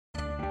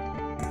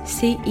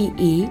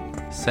CEE,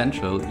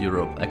 Central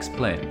Europe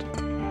Explained,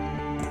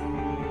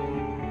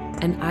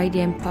 an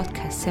IDM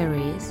podcast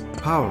series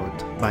powered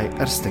by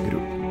Erste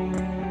Group.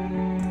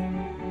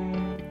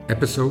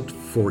 Episode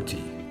 40,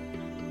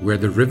 Where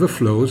the River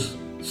Flows,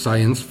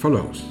 Science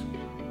Follows.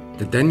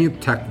 The Danube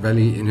Tech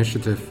Valley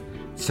Initiative,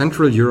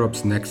 Central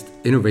Europe's next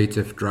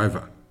innovative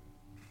driver.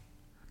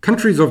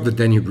 Countries of the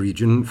Danube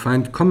region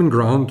find common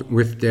ground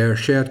with their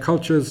shared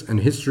cultures and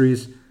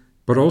histories,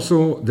 but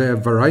also their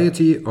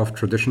variety of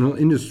traditional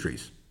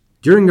industries.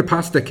 During the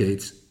past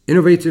decades,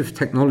 innovative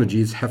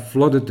technologies have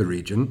flooded the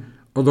region,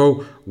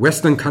 although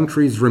Western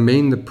countries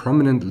remain the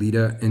prominent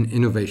leader in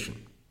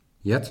innovation.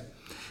 Yet,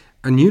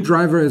 a new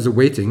driver is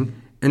awaiting,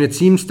 and it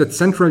seems that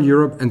Central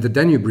Europe and the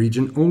Danube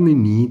region only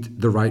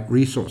need the right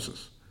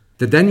resources.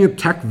 The Danube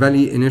Tech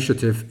Valley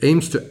Initiative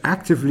aims to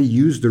actively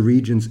use the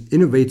region's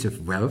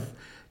innovative wealth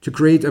to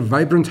create a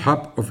vibrant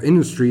hub of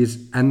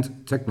industries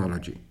and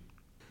technology.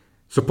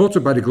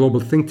 Supported by the global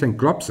think tank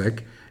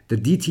Globsec, the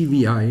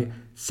DTVI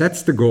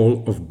sets the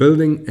goal of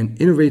building an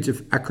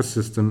innovative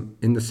ecosystem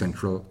in the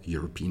Central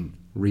European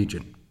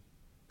region.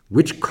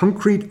 Which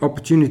concrete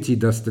opportunity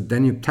does the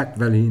Danube Tech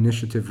Valley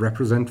Initiative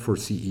represent for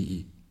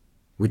CEE?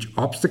 Which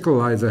obstacle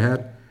lies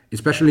ahead,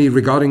 especially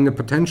regarding the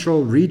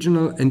potential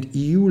regional and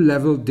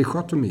EU-level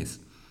dichotomies?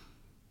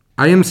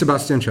 I am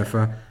Sebastian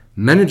Schäffer,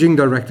 Managing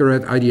Director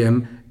at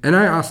IDM, and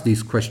I asked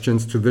these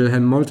questions to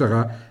Wilhelm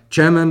Molterer,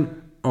 Chairman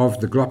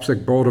of the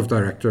Globsec Board of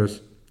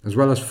Directors, as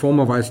well as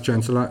former Vice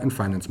Chancellor and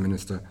Finance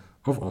Minister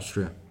of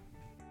Austria.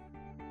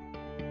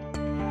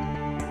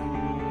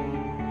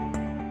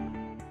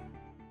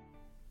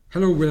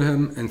 Hello,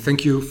 Wilhelm, and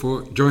thank you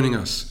for joining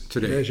us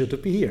today. Pleasure to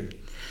be here.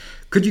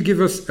 Could you give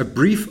us a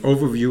brief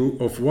overview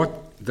of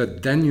what the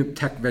Danube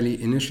Tech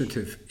Valley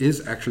Initiative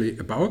is actually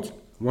about?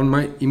 One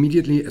might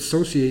immediately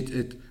associate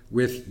it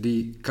with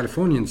the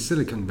Californian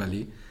Silicon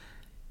Valley.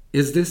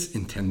 Is this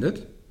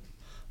intended?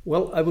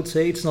 Well, I would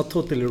say it's not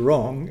totally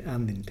wrong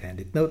and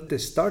intended. No, the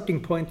starting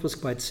point was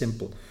quite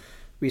simple.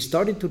 We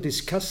started to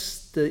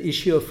discuss the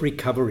issue of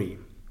recovery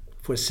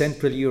for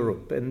Central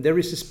Europe, and there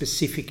is a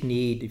specific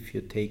need if you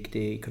take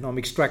the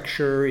economic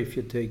structure, if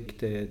you take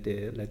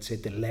the let's say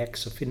the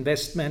lacks of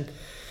investment.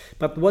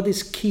 But what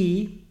is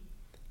key,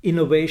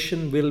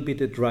 innovation will be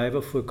the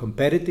driver for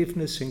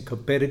competitiveness, and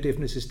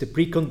competitiveness is the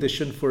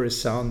precondition for a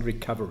sound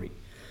recovery.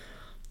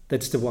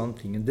 That's the one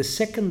thing. And the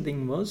second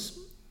thing was,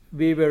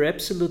 we were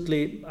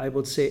absolutely, I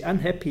would say,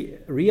 unhappy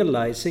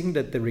realizing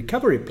that the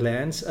recovery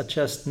plans are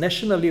just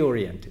nationally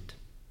oriented.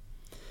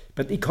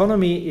 But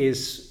economy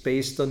is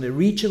based on a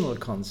regional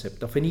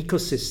concept of an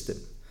ecosystem.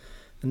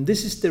 And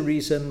this is the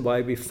reason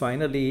why we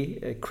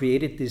finally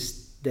created this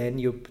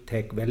Danube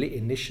Tech Valley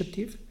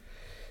Initiative.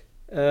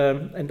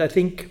 And I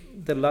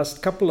think the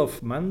last couple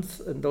of months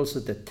and also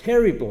the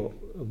terrible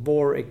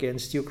war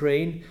against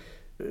Ukraine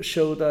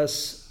showed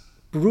us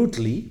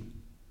brutally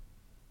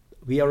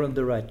we are on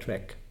the right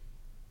track,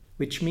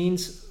 which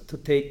means to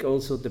take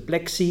also the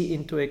Black Sea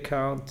into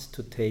account,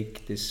 to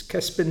take this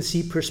Caspian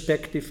Sea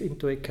perspective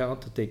into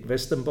account, to take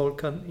Western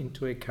Balkan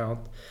into account.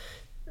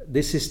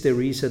 This is the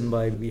reason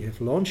why we have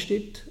launched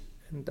it,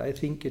 and I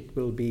think it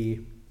will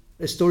be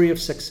a story of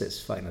success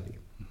finally.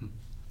 Mm-hmm.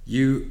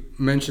 You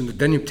mentioned the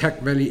Danube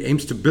Tech Valley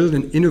aims to build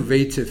an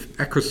innovative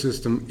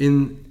ecosystem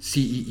in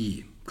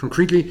CEE.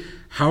 Concretely,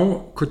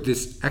 how could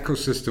this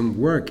ecosystem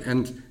work,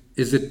 and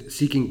is it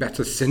seeking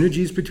better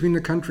synergies between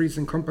the countries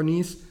and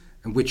companies?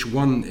 And which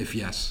one, if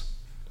yes?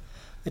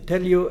 I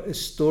tell you a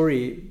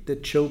story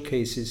that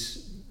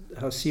showcases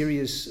how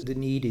serious the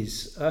need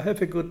is. I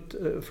have a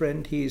good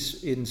friend, he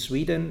is in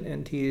Sweden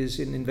and he is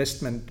in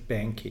investment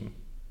banking.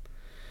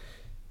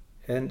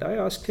 And I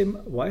asked him,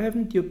 why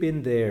haven't you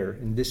been there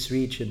in this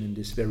region, in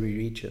this very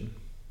region?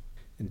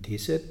 And he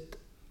said,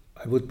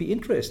 I would be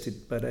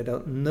interested, but I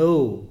don't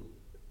know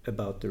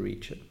about the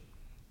region.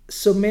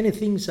 So many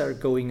things are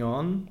going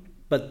on,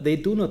 but they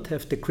do not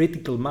have the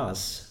critical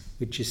mass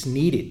which is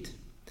needed.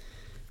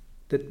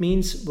 That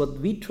means what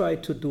we try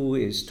to do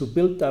is to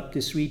build up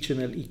this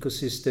regional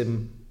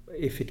ecosystem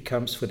if it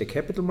comes for the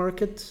capital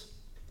market,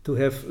 to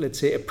have, let's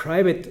say, a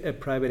private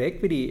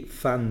equity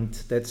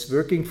fund that's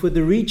working for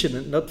the region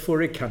and not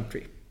for a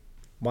country.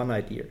 One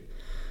idea.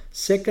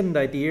 Second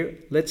idea,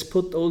 let's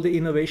put all the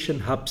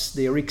innovation hubs,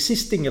 they are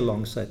existing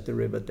alongside the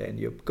River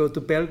Danube. Go to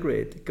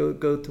Belgrade, go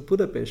to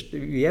Budapest,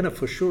 Vienna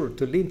for sure,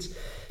 to Linz.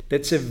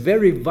 That's a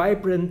very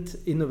vibrant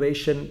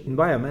innovation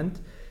environment,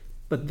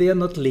 but they are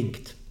not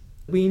linked.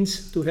 It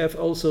means to have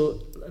also,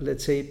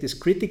 let's say, this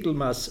critical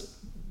mass,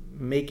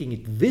 making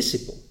it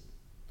visible.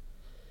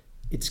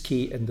 It's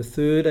key. And the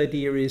third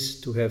idea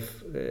is to have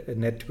a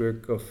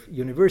network of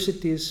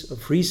universities,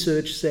 of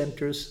research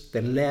centers,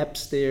 the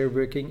labs there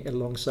working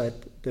alongside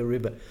the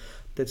river.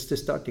 That's the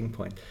starting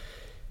point.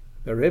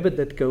 Wherever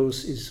that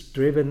goes is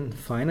driven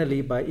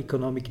finally by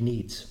economic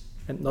needs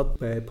and not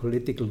by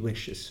political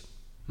wishes.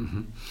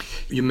 Mm-hmm.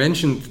 You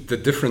mentioned the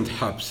different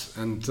hubs,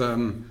 and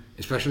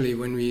especially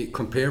when we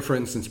compare, for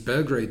instance,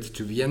 Belgrade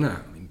to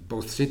Vienna. I mean,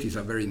 both cities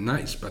are very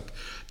nice, but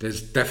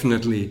there's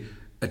definitely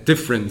a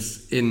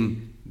difference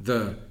in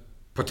the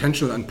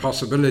potential and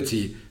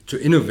possibility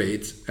to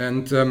innovate?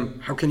 And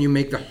how can you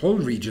make the whole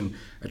region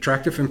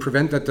attractive and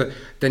prevent that the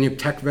Danube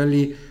Tech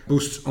Valley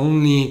boosts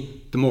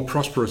only the more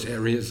prosperous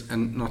areas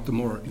and not the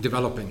more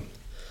developing?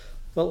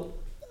 Well,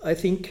 I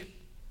think,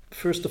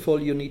 first of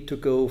all, you need to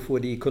go for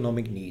the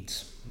economic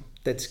needs.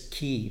 That's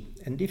key.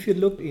 And if you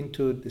look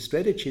into the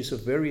strategies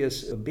of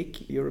various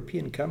big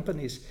European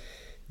companies,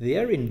 they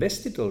are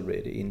invested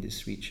already in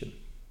this region.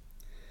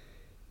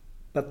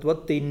 But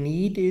what they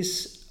need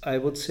is, I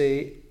would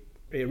say,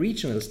 a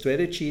regional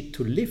strategy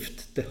to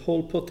lift the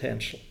whole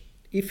potential.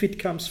 If it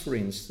comes, for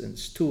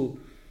instance, to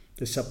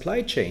the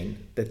supply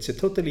chain, that's a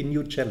totally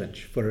new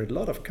challenge for a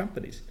lot of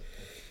companies.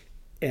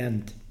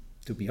 And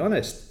to be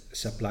honest,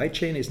 supply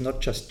chain is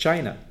not just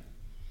China.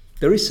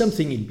 There is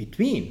something in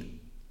between.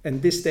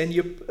 And this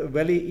Danube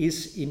Valley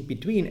is in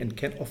between and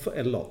can offer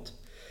a lot.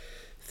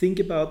 Think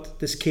about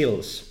the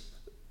skills.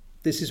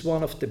 This is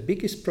one of the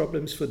biggest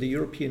problems for the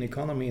European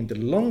economy in the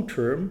long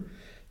term.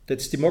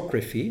 That's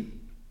demography.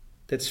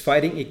 That's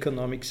fighting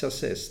economic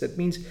success. That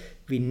means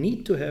we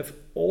need to have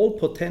all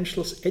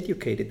potentials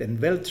educated and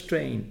well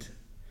trained.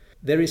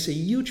 There is a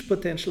huge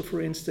potential,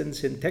 for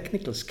instance, in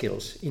technical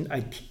skills, in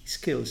IT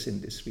skills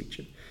in this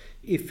region.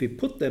 If we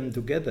put them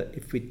together,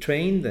 if we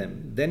train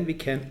them, then we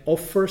can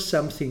offer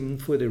something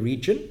for the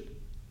region,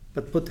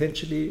 but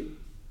potentially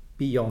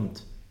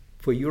beyond,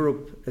 for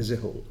Europe as a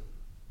whole.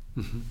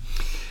 Mm-hmm.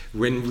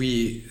 When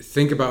we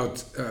think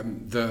about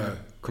the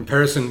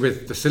comparison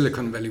with the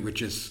Silicon Valley,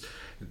 which is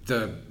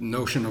the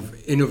notion of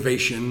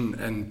innovation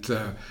and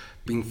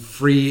being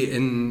free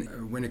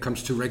in when it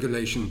comes to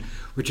regulation,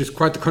 which is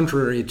quite the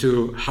contrary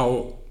to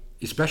how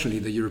especially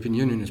the European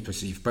Union is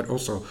perceived, but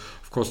also,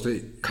 of course,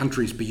 the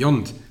countries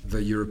beyond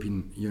the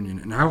European Union.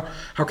 And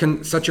how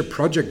can such a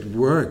project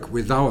work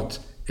without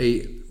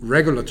a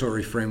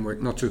regulatory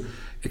framework, not to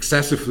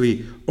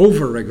excessively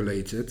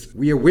over-regulate it?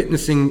 We are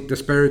witnessing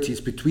disparities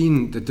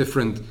between the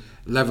different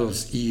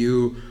levels,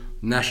 EU,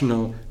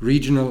 national,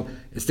 regional.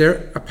 Is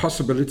there a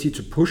possibility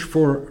to push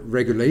for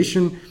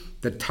regulation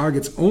that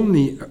targets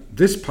only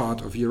this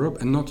part of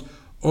Europe and not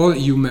all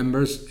EU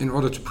members in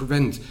order to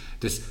prevent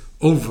this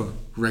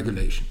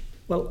over-regulation?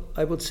 Well,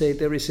 I would say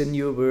there is a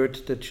new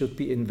word that should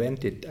be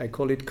invented. I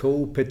call it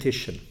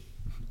co-petition.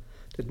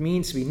 That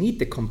means we need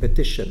the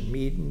competition.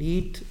 We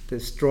need the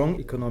strong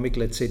economic,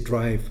 let's say,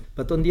 drive.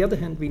 But on the other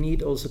hand, we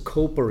need also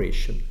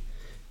cooperation.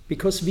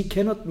 Because we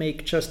cannot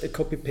make just a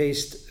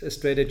copy-paste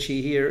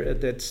strategy here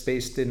that's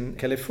based in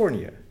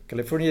California.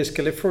 California is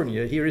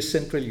California. Here is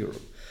Central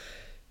Europe.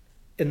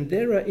 And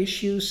there are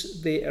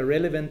issues, they are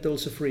relevant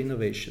also for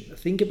innovation.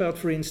 Think about,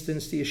 for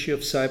instance, the issue of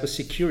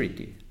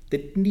cybersecurity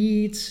that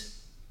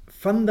needs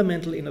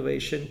fundamental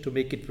innovation to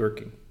make it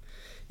working.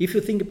 If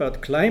you think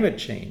about climate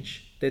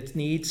change, that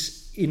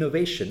needs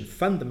innovation,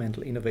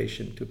 fundamental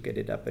innovation to get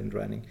it up and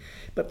running.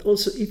 But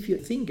also if you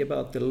think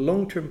about the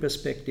long-term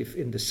perspective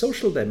in the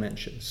social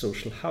dimension,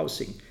 social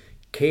housing,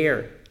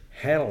 care,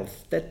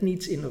 health, that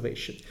needs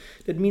innovation.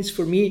 That means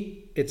for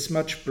me, it's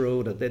much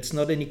broader. That's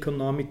not an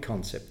economic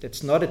concept.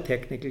 That's not a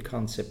technical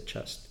concept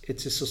just.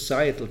 It's a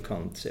societal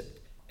concept.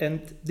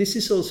 And this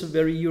is also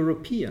very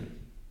European.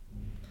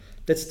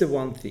 That's the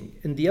one thing.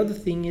 And the other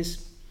thing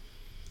is,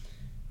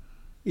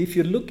 if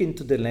you look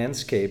into the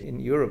landscape in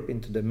Europe,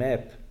 into the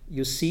map,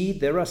 you see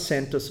there are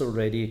centers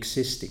already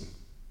existing.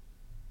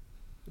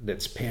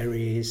 That's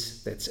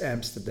Paris, that's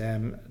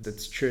Amsterdam,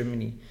 that's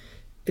Germany.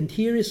 And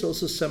here is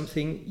also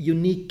something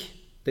unique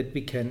that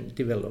we can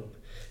develop.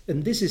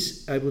 And this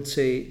is, I would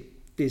say,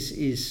 this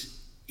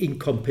is in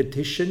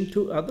competition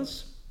to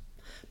others,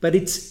 but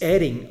it's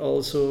adding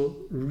also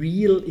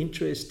real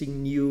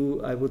interesting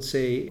new, I would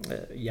say,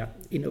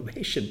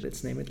 innovation,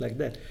 let's name it like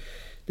that.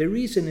 The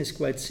reason is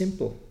quite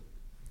simple.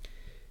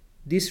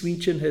 This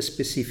region has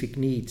specific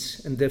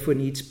needs and therefore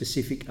needs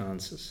specific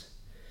answers.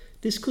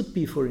 This could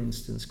be, for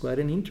instance, quite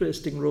an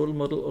interesting role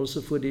model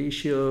also for the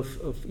issue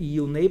of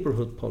EU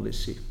neighborhood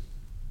policy.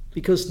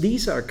 Because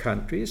these are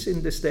countries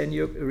in the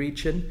Danube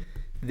region,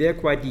 they're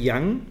quite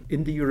young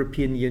in the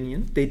European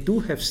Union. They do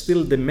have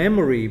still the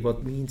memory,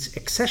 what means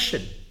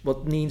accession,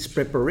 what means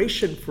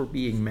preparation for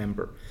being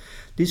member.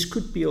 This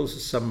could be also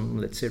some,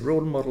 let's say,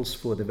 role models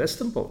for the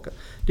Western Balkans.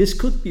 This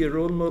could be a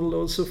role model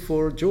also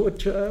for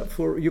Georgia,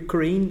 for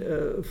Ukraine,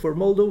 for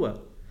Moldova.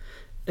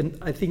 And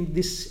I think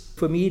this,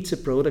 for me, it's a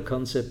broader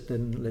concept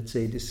than, let's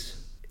say,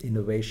 this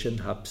innovation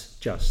hubs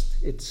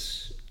just.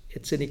 It's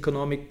an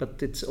economic,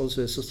 but it's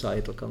also a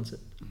societal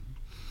concept.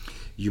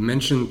 You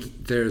mentioned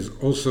there's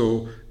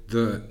also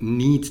the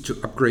need to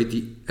upgrade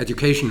the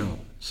educational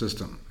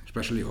system,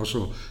 especially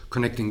also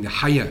connecting the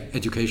higher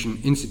education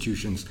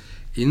institutions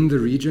in the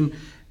region.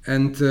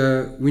 And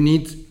we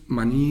need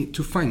money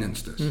to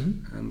finance this.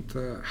 Mm-hmm.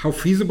 And how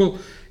feasible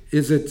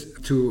is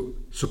it to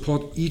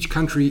support each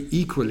country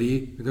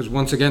equally? Because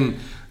once again,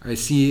 I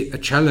see a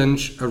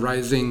challenge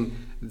arising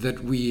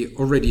that we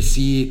already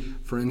see,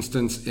 for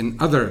instance, in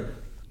other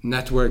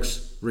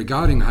networks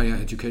regarding higher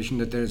education,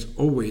 that there's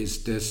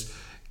always this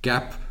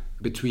gap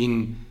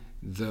between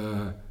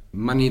the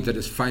money that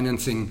is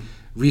financing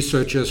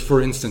researchers,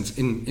 for instance,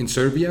 in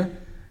Serbia,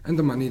 and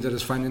the money that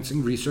is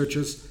financing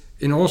researchers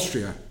in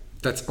Austria.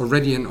 That's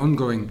already an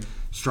ongoing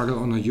struggle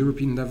on a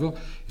European level.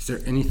 Is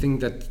there anything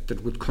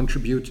that would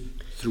contribute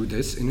through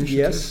this initiative?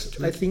 Yes,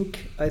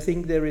 I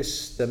think there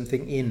is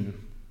something in.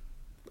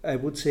 I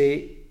would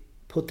say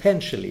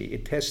potentially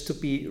it has to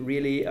be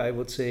really, I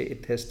would say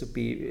it has to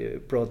be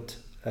brought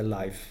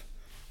alive.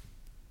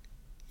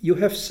 You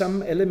have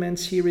some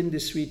elements here in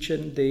this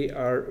region, they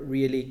are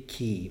really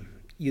key.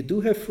 You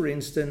do have, for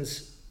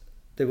instance,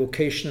 the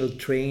vocational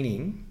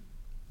training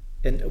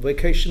and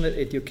vocational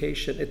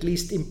education, at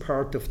least in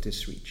part of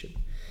this region.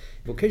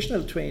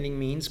 Vocational training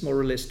means more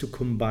or less to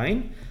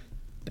combine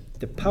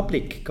the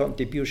public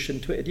contribution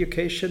to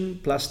education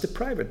plus the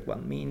private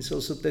one, means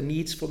also the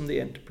needs from the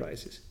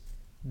enterprises.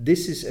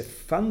 This is a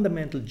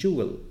fundamental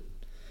jewel.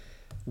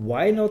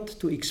 Why not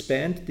to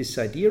expand this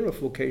idea of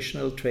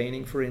vocational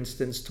training, for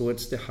instance,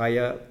 towards the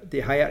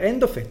higher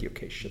end of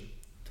education,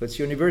 towards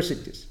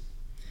universities?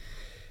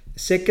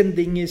 Second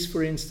thing is,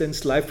 for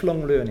instance,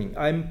 lifelong learning.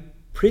 I'm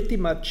pretty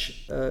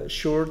much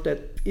sure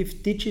that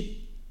if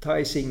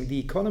digitizing the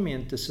economy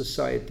and the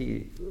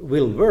society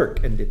will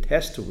work, and it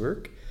has to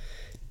work,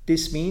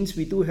 this means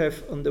we do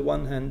have, on the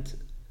one hand,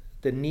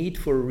 the need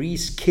for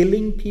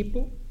reskilling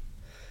people,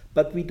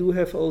 but we do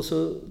have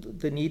also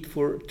the need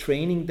for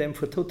training them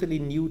for totally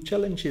new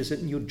challenges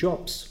and new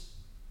jobs.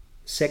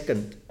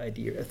 Second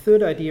idea. A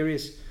third idea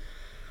is,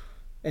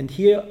 and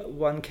here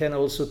one can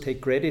also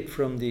take credit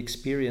from the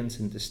experience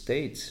in the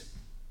States,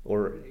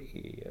 or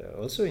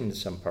also in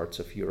some parts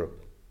of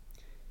Europe.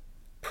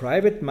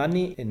 Private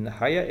money in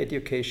higher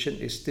education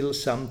is still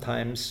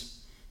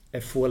sometimes a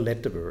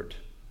four-letter word.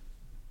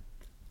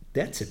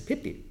 That's a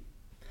pity,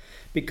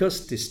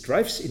 because this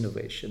drives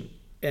innovation.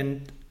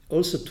 And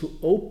also to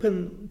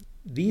open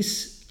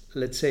these,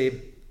 let's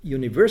say,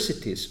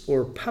 universities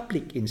or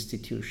public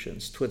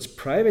institutions towards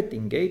private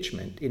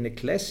engagement in a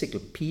classical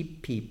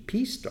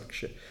PPP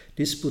structure,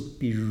 this would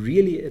be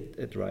really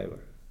a driver.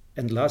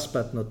 And last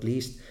but not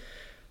least,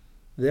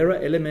 there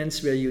are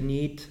elements where you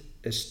need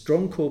a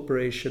strong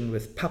cooperation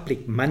with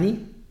public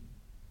money.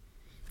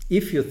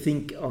 If you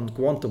think on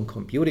quantum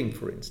computing,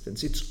 for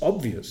instance, it's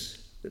obvious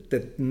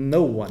that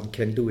no one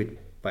can do it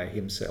by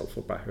himself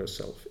or by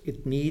herself.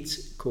 It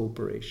needs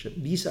cooperation.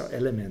 These are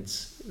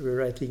elements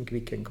where I think we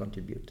can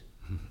contribute.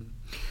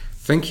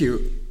 Thank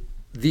you.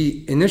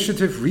 The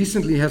initiative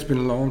recently has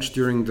been launched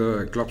during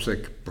the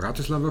Globsec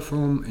Bratislava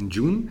Forum in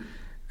June.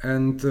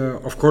 And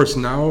of course,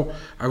 now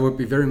I would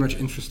be very much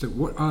interested,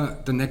 what are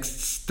the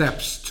next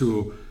steps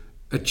to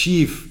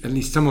achieve at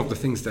least some of the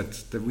things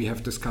that we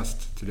have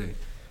discussed today?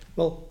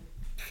 Well,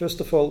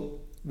 first of all,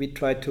 we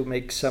try to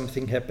make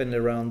something happen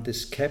around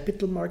this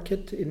capital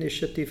market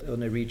initiative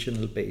on a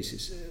regional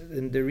basis.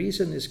 And the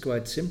reason is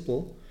quite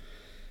simple.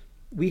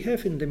 We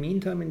have in the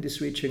meantime in this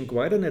region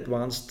quite an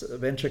advanced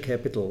venture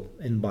capital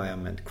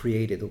environment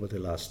created over the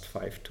last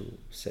 5 to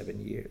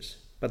 7 years.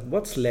 But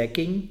what's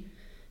lacking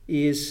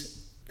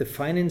is the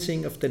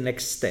financing of the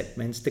next step,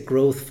 means the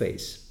growth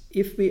phase.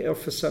 If we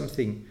offer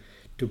something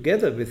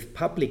together with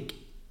public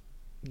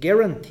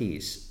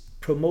guarantees,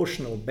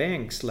 promotional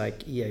banks like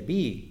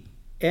EIB,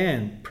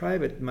 and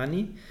private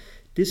money,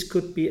 this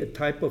could be a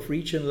type of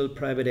regional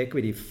private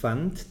equity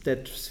fund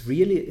that's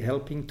really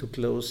helping to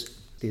close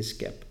this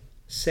gap.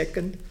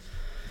 Second,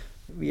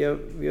 we are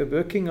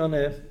working on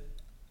a,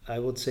 I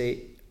would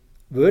say,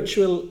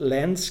 virtual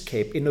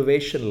landscape,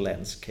 innovation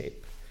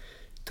landscape,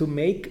 to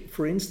make,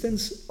 for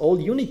instance,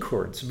 all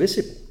unicorns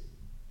visible.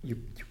 You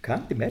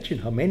can't imagine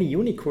how many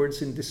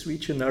unicorns in this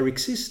region are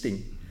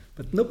existing,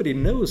 but nobody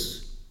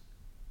knows.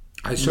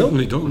 I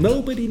certainly don't.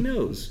 Nobody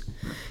knows.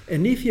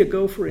 And if you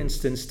go, for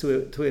instance,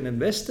 to an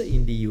investor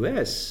in the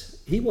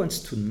US, he wants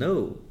to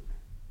know.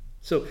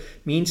 So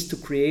means to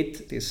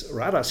create this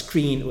radar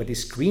screen or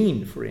this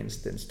screen, for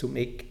instance, to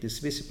make this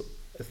visible.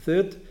 A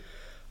third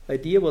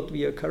idea, what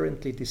we are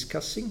currently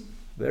discussing,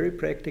 very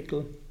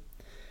practical.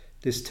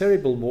 This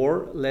terrible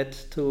war led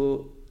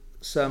to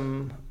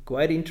some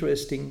quite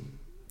interesting,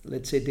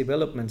 let's say,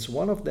 developments.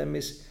 One of them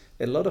is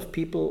a lot of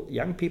people,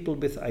 young people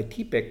with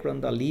IT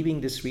background, are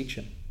leaving this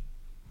region.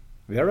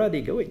 Where are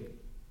they going?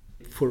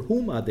 For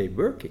whom are they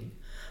working?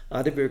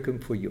 Are they working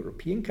for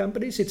European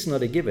companies? It's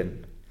not a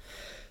given.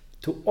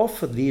 To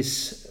offer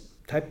this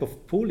type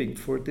of pooling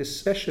for these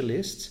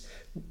specialists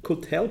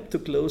could help to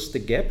close the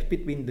gap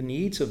between the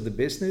needs of the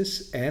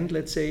business and,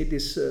 let's say,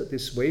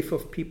 this wave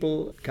of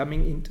people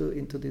coming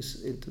into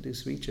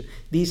this region.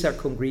 These are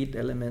concrete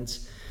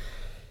elements.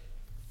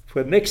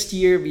 For next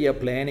year, we are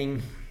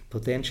planning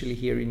potentially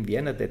here in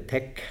Vienna the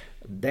Tech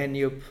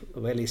Danube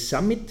Valley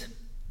Summit,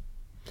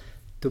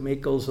 to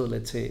make also,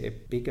 let's say, a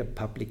bigger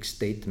public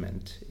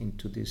statement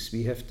into this.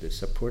 We have the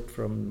support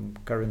from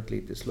currently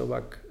the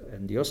Slovak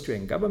and the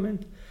Austrian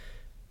government.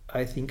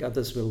 I think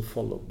others will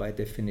follow by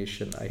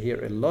definition. I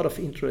hear a lot of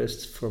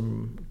interest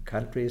from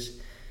countries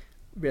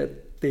where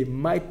they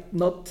might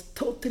not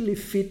totally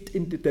fit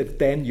into the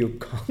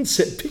Danube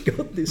concept,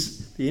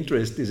 because the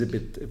interest is a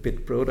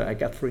bit broader. I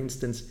got, for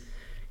instance,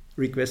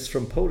 requests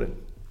from Poland.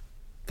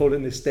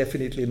 Poland is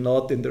definitely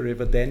not in the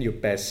River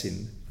Danube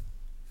basin.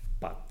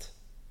 but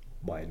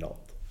why not?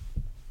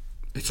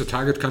 It's a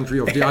target country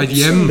of the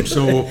IDM,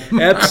 so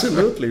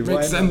absolutely, why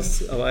makes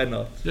sense. not? Why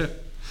not? Yeah.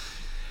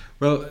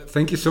 Well,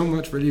 thank you so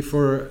much, really,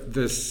 for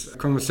this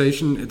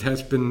conversation. It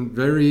has been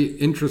very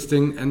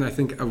interesting, and I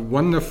think a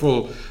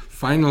wonderful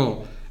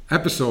final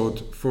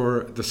episode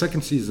for the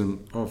second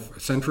season of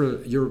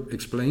Central Europe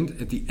Explained.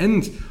 At the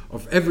end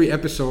of every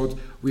episode,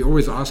 we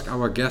always ask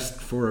our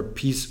guest for a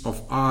piece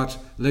of art,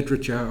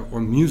 literature, or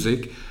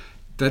music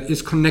that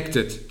is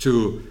connected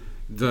to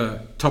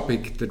the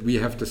topic that we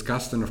have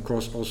discussed. And of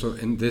course, also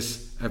in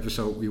this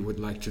episode, we would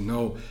like to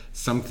know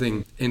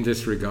something in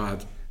this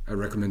regard, a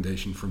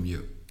recommendation from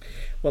you.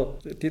 Well,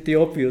 the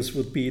obvious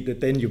would be the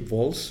Danube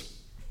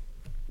Waltz,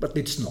 but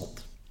it's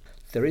not.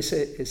 There is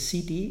a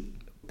CD,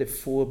 the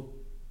 4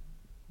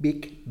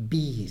 big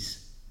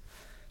Bs: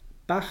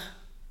 Bach,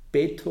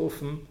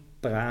 Beethoven,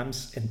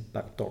 Brahms, and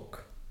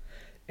Bartók.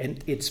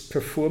 And it's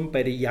performed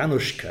by the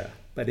Januszka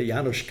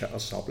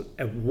Ensemble.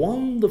 A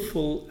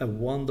wonderful,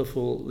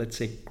 let's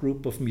say,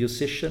 group of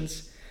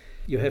musicians.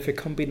 You have a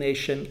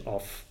combination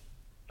of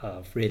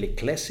really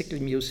classical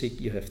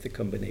music. You have the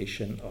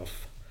combination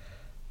of,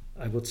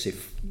 I would say,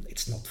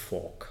 it's not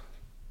folk,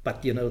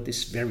 but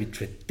this very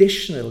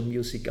traditional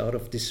music out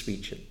of this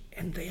region.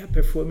 And they are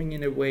performing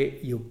in a way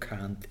you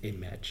can't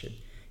imagine.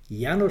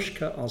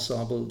 Januszka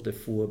Ensemble, the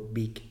 4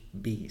 big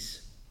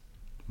Bs.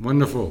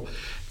 Wonderful.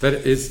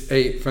 That is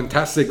a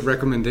fantastic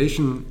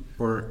recommendation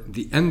for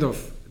the end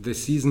of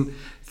this season.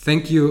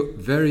 Thank you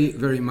very,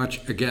 very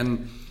much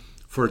again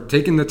for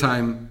taking the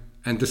time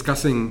and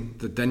discussing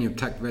the Danube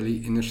Tech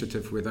Valley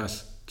initiative with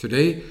us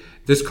today.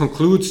 This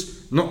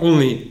concludes not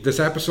only this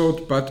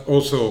episode, but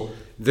also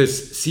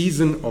this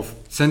season of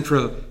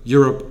Central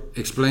Europe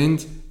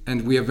Explained.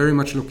 And we are very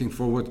much looking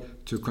forward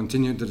to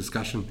continue the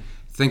discussion.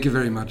 Thank you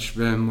very much,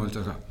 Wilhelm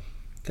Molterer.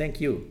 Thank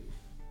you.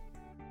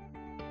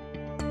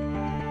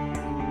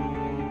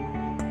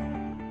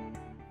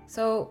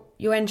 So,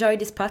 you enjoyed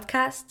this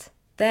podcast?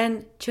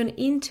 Then tune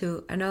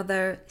into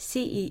another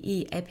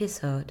CEE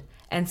episode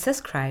and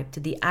subscribe to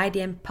the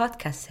IDM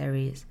podcast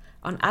series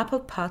on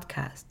Apple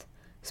Podcast,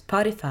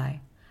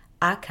 Spotify,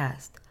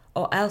 Acast,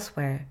 or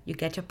elsewhere you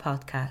get your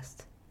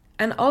podcast.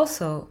 And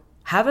also,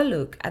 have a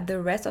look at the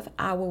rest of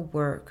our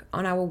work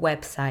on our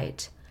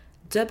website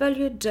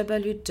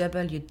www.idm.at.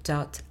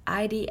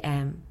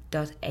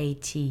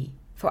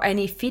 For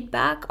any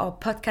feedback or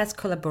podcast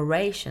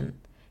collaboration,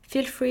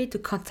 feel free to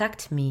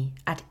contact me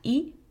at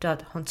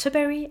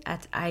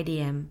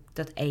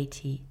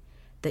e.honteberry@idm.at.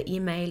 The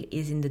email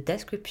is in the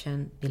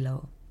description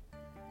below.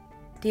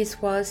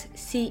 This was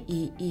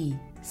CEE,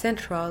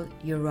 Central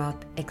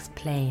Europe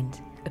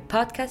Explained, a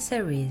podcast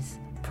series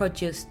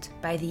produced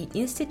by the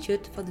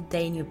Institute for the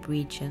Danube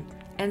Region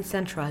and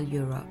Central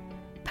Europe,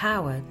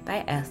 powered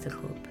by Erste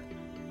Group,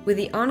 with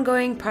the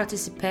ongoing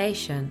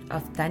participation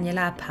of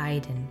Daniela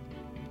Paiden,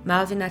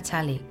 Malvin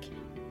Natalik,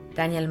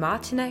 Daniel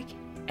Martinek,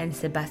 and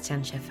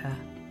Sebastian Schäfer.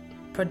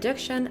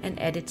 Production and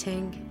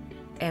editing,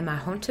 Emma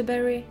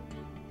Honteberry.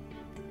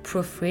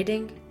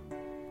 Proofreading,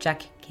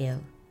 Jack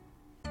Gill.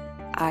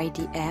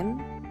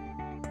 IDM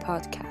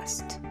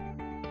Podcast.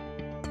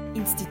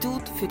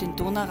 Institut für den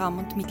Donauraum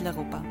und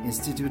Mitteleuropa.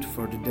 Institute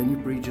for the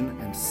Danube Region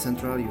and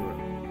Central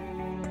Europe.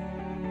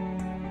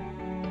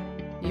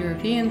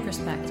 European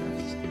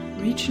Perspectives.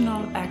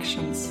 Regional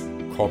Actions.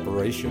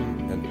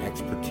 Cooperation and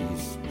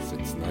expertise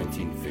since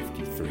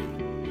 1953.